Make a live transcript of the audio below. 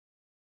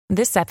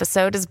This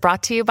episode is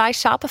brought to you by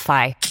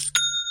Shopify.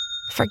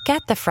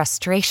 Forget the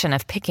frustration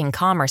of picking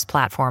commerce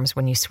platforms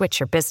when you switch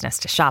your business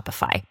to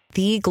Shopify,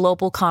 the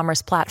global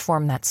commerce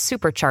platform that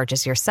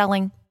supercharges your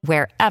selling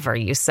wherever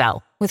you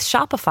sell. With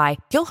Shopify,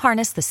 you'll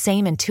harness the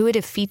same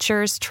intuitive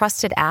features,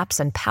 trusted apps,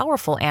 and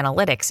powerful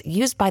analytics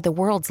used by the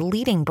world's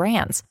leading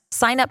brands.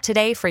 Sign up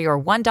today for your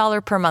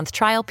 $1 per month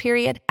trial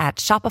period at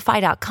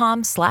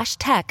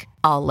shopify.com/tech,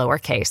 all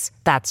lowercase.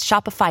 That's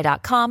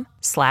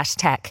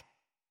shopify.com/tech.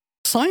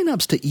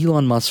 Sign-ups to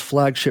Elon Musk's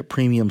flagship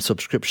premium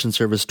subscription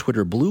service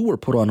Twitter Blue were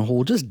put on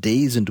hold just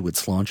days into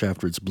its launch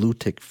after its blue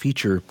tick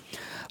feature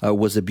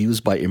was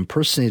abused by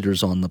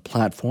impersonators on the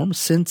platform.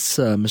 Since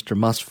Mr.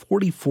 Musk's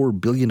 $44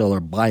 billion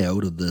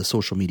buyout of the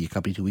social media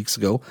company 2 weeks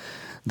ago,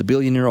 the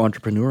billionaire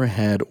entrepreneur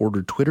had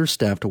ordered Twitter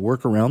staff to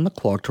work around the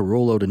clock to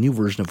roll out a new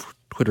version of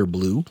Twitter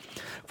Blue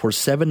for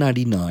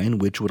 $7.99,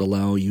 which would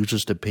allow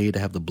users to pay to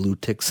have the blue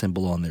tick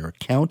symbol on their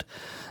account,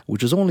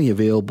 which is only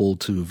available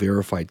to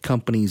verified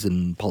companies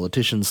and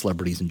politicians,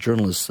 celebrities, and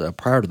journalists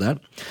prior to that.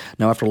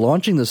 Now, after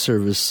launching the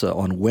service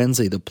on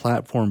Wednesday, the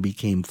platform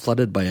became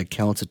flooded by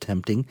accounts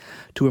attempting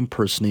to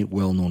impersonate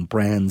well-known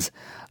brands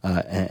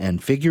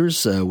and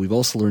figures. We've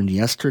also learned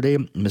yesterday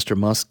Mr.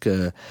 Musk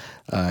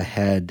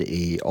had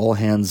a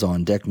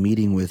all-hands-on-deck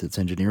meeting with its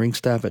engineering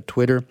staff at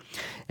Twitter,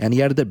 and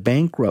he added that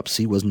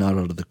bankruptcy was not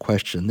out of the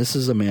question. This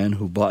is a man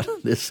who bought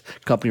this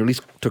company, or at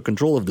least took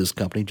control of this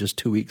company just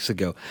 2 weeks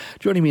ago.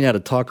 Joining me now to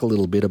talk a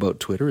little bit about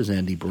Twitter is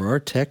Andy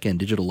Barrar, tech and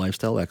digital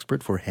lifestyle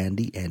expert for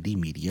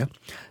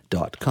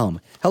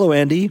HandyAndyMedia.com. Hello,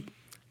 Andy.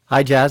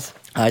 Hi, Jazz.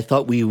 I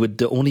thought we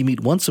would only meet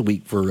once a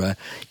week for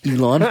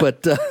Elon,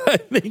 but I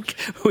think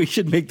we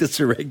should make this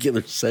a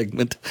regular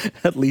segment,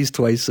 at least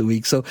twice a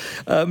week. So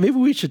maybe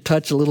we should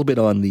touch a little bit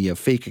on the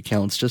fake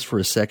accounts just for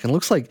a second. It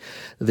looks like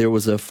there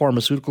was a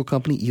pharmaceutical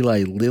company,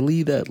 Eli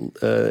Lilly, that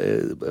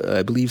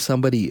I believe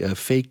somebody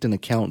faked an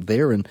account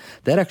there, and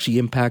that actually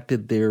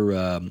impacted their,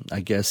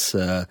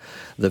 the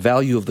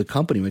value of the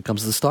company when it comes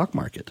to the stock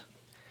market.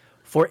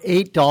 For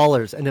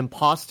 $8, an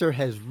imposter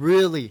has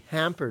really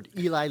hampered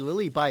Eli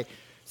Lilly by...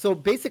 So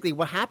basically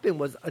what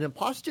happened was an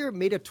imposter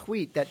made a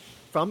tweet that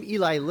from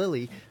Eli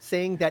Lilly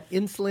saying that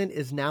insulin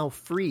is now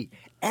free.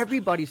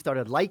 Everybody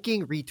started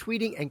liking,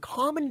 retweeting, and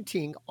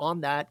commenting on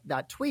that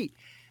tweet.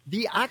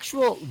 The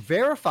actual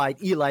verified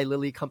Eli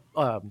Lilly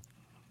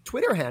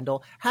Twitter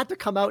handle had to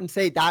come out and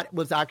say that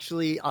was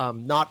actually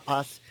not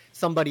us.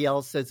 Somebody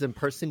else is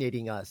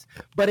impersonating us.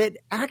 But it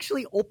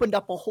actually opened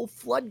up a whole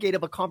floodgate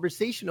of a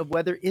conversation of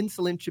whether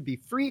insulin should be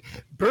free.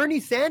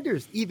 Bernie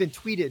Sanders even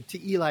tweeted to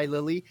Eli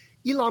Lilly.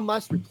 Elon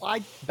Musk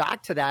replied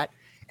back to that,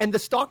 and the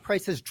stock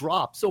price has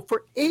dropped. So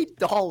for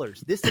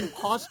 $8, this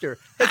imposter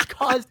has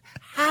caused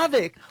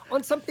havoc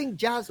on something,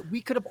 Jazz,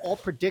 we could have all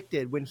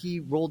predicted when he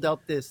rolled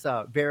out this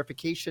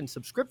verification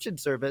subscription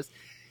service.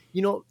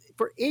 You know,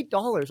 for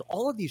 $8,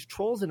 all of these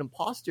trolls and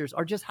imposters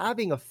are just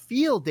having a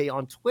field day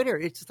on Twitter.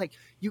 It's just like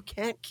you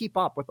can't keep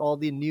up with all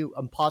the new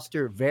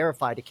imposter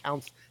verified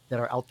accounts that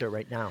are out there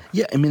right now.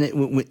 Yeah, I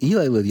mean, when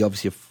Eli Lilly,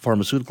 obviously a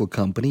pharmaceutical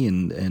company,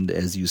 and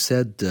as you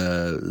said,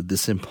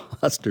 this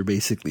imposter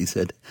basically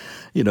said,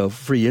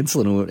 free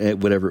insulin or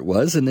whatever it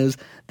was, and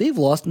they've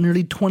lost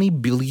nearly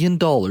 $20 billion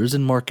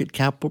in market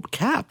cap.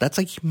 That's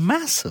like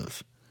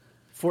massive.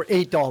 For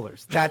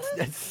 $8.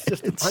 That's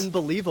just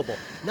unbelievable.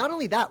 Not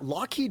only that,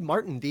 Lockheed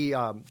Martin,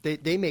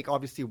 they make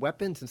obviously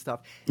weapons and stuff.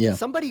 Yeah.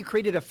 Somebody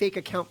created a fake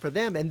account for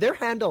them, and their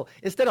handle,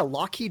 instead of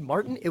Lockheed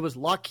Martin, it was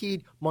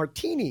Lockheed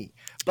Martini.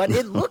 But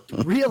it looked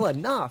real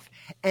enough.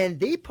 And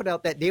they put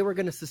out that they were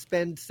going to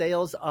suspend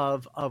sales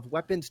of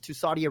weapons to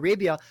Saudi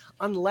Arabia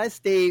unless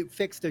they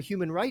fixed the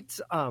human rights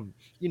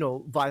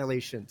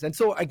violations. And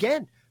so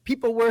again,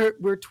 people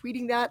were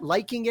tweeting that,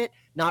 liking it,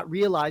 not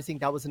realizing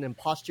that was an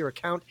imposter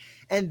account,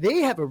 and they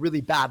have a really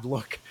bad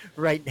look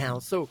right now.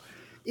 So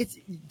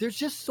there's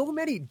just so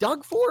many.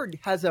 Doug Ford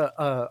has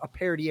a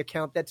parody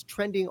account that's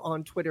trending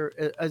on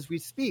Twitter as we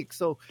speak.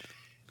 So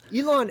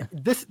Elon,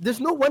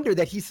 there's no wonder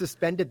that he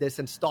suspended this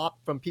and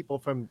stopped from people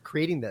from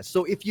creating this.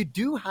 So if you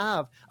do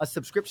have a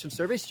subscription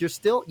service, you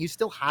still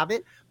have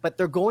it, but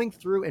they're going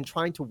through and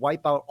trying to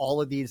wipe out all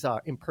of these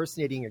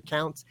impersonating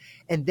accounts.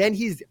 And then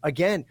he's,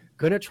 again,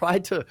 going to try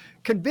to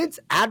convince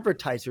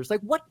advertisers.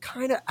 Like, what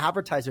kind of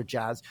advertiser,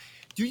 Jazz?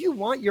 Do you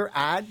want your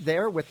ad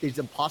there with these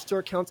imposter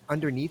accounts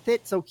underneath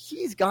it? So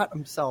he's got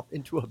himself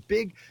into a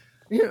big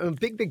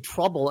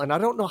trouble, and I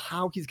don't know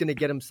how he's going to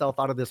get himself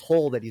out of this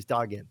hole that he's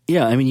dug in.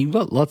 Yeah, I mean, you've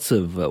got lots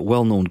of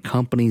well-known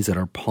companies that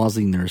are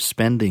pausing their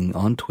spending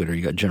on Twitter.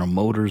 You got General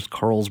Motors,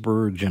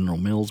 Carlsberg, General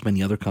Mills,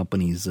 many other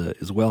companies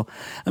as well.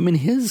 I mean,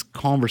 his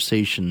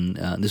conversation,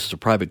 this is a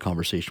private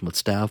conversation with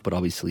staff, but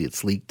obviously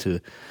it's leaked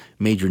to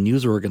major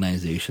news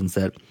organizations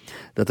that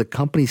the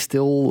company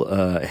still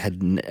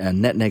had a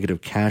net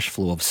negative cash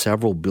flow of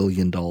several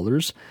billion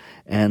dollars,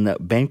 and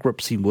that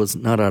bankruptcy was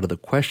not out of the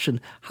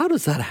question. How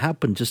does that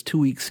happen just 2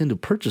 weeks into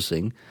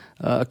purchasing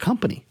a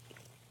company?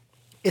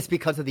 It's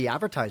because of the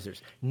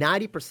advertisers.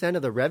 90%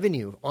 of the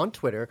revenue on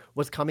Twitter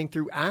was coming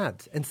through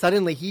ads. And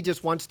suddenly he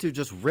just wants to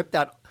just rip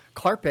that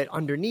carpet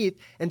underneath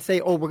and say,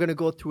 oh, we're going to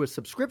go through a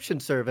subscription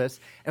service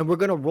and we're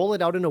going to roll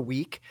it out in a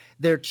week.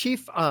 Their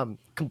chief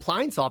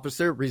compliance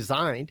officer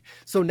resigned.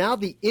 So now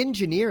the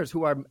engineers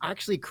who are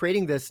actually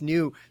creating this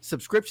new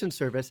subscription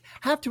service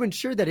have to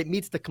ensure that it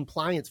meets the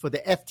compliance for the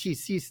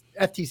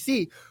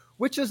FTC,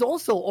 which has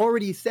also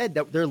already said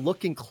that they're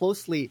looking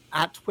closely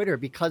at Twitter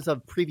because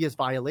of previous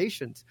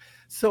violations.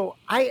 So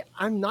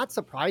I'm not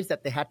surprised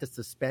that they had to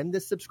suspend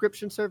this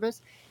subscription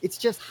service. It's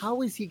just,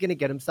 how is he going to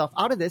get himself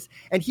out of this?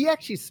 And he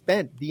actually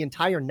spent the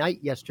entire night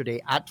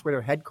yesterday at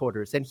Twitter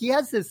headquarters. And he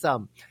has this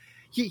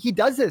he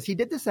does this. He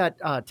did this at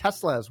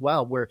Tesla as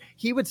well, where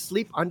he would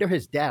sleep under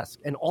his desk,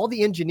 and all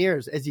the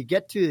engineers, as you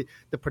get to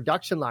the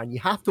production line, you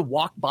have to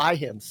walk by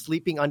him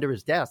sleeping under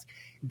his desk.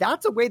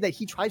 That's a way that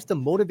he tries to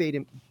motivate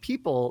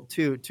people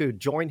to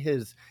join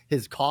his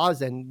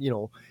cause and,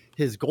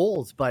 his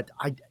goals. But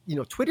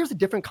Twitter's a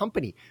different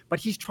company, but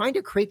he's trying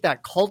to create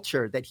that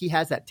culture that he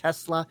has at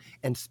Tesla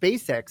and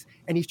SpaceX,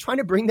 and he's trying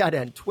to bring that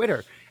on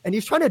Twitter. And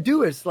he's trying to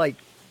do is like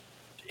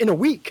in a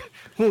week,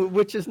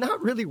 which is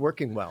not really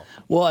working well.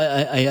 Well,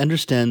 I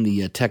understand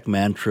the tech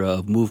mantra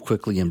of move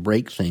quickly and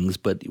break things,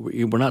 but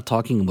we're not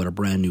talking about a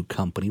brand new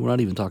company. We're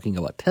not even talking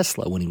about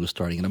Tesla when he was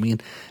starting it. I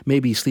mean,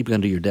 maybe sleeping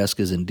under your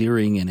desk is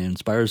endearing and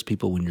inspires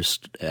people when you're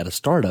at a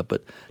startup,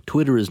 but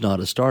Twitter is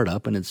not a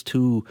startup, and it's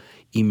too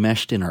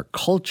enmeshed in our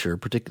culture,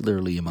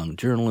 particularly among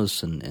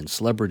journalists and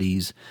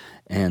celebrities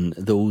and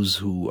those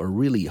who are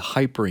really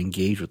hyper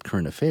engaged with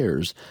current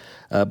affairs.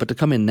 But to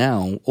come in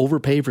now,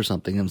 overpay for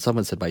something, and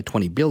someone said by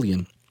 $20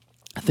 billion,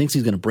 thinks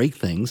he's going to break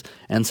things,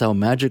 and so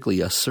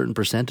magically a certain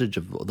percentage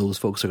of those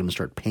folks are going to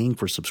start paying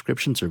for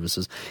subscription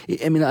services.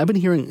 I mean, I've been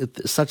hearing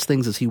such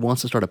things as he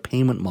wants to start a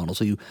payment model.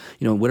 So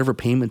whatever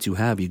payments you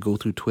have, you go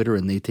through Twitter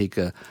and they take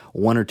a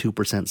 1 or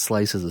 2%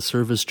 slice as a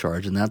service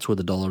charge, and that's where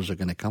the dollars are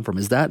going to come from.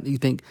 Is that, you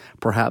think,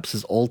 perhaps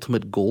his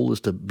ultimate goal is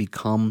to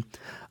become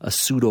a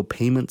pseudo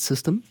payment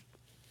system?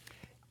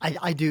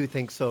 I do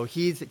think so.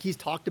 He's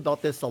talked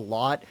about this a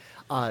lot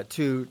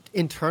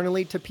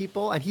internally to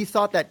people, and he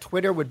thought that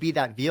Twitter would be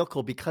that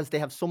vehicle because they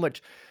have so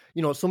much,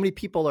 so many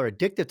people are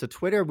addicted to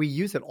Twitter. We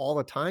use it all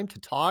the time to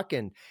talk,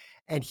 and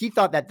he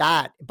thought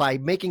that by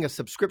making a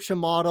subscription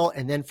model,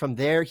 and then from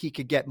there he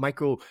could get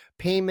micro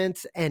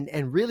payments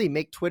and really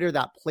make Twitter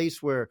that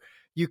place where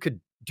you could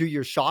do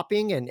your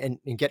shopping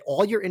and get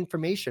all your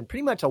information,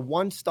 pretty much a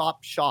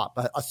one-stop shop,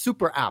 a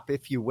super app,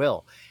 if you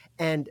will.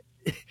 And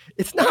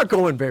it's not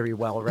going very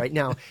well right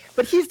now,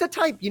 but he's the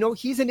type,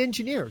 he's an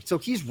engineer. So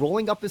he's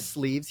rolling up his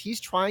sleeves. He's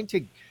trying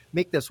to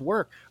make this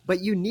work, but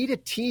you need a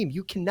team.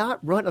 You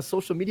cannot run a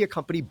social media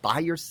company by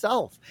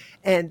yourself.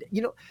 And,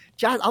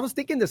 Jazz, I was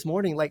thinking this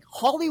morning, like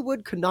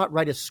Hollywood could not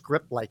write a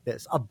script like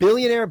this. A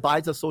billionaire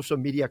buys a social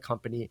media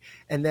company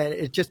and then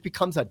it just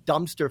becomes a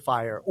dumpster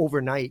fire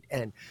overnight.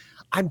 And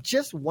I'm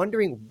just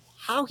wondering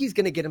how he's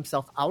going to get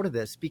himself out of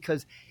this,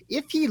 because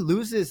if he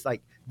loses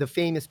like the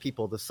famous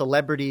people, the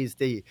celebrities,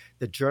 the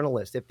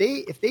journalists, if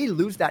they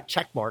lose that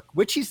check mark,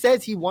 which he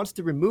says he wants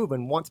to remove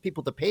and wants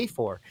people to pay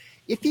for,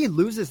 if he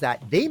loses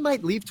that, they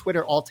might leave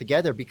Twitter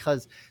altogether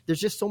because there's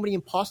just so many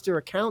imposter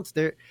accounts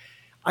there.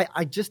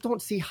 I just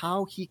don't see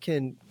how he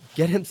can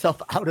get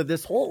himself out of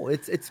this hole.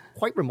 It's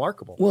quite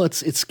remarkable. Well,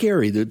 it's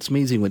scary. It's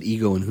amazing what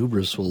ego and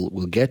hubris will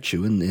get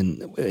you.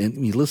 And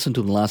you listen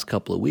to him the last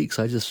couple of weeks,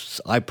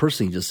 I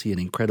personally just see an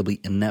incredibly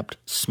inept,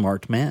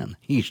 smart man.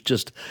 He's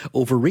just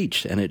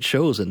overreached, and it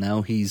shows. And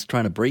now he's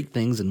trying to break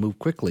things and move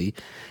quickly.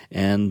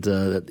 And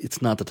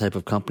it's not the type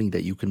of company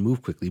that you can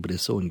move quickly, but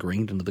it's so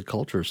ingrained into the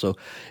culture. So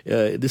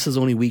this is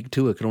only week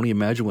 2. I can only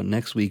imagine what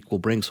next week will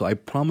bring. So I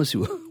promise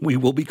you, we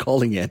will be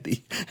calling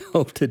Andy.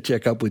 Hope to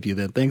check up with you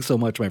then. Thanks so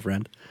much, my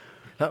friend.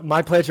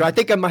 My pleasure. I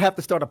think I might have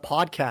to start a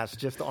podcast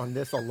just on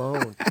this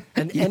alone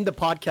and end the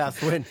podcast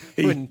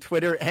when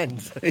Twitter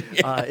ends.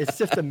 It's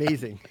just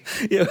amazing.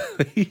 Yeah,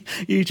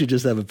 you should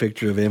just have a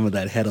picture of him with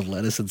that head of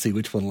lettuce and see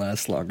which one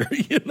lasts longer.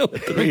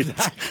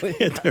 Exactly.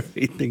 The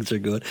rate things are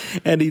good.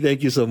 Andy,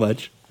 thank you so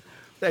much.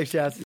 Thanks, Jazz.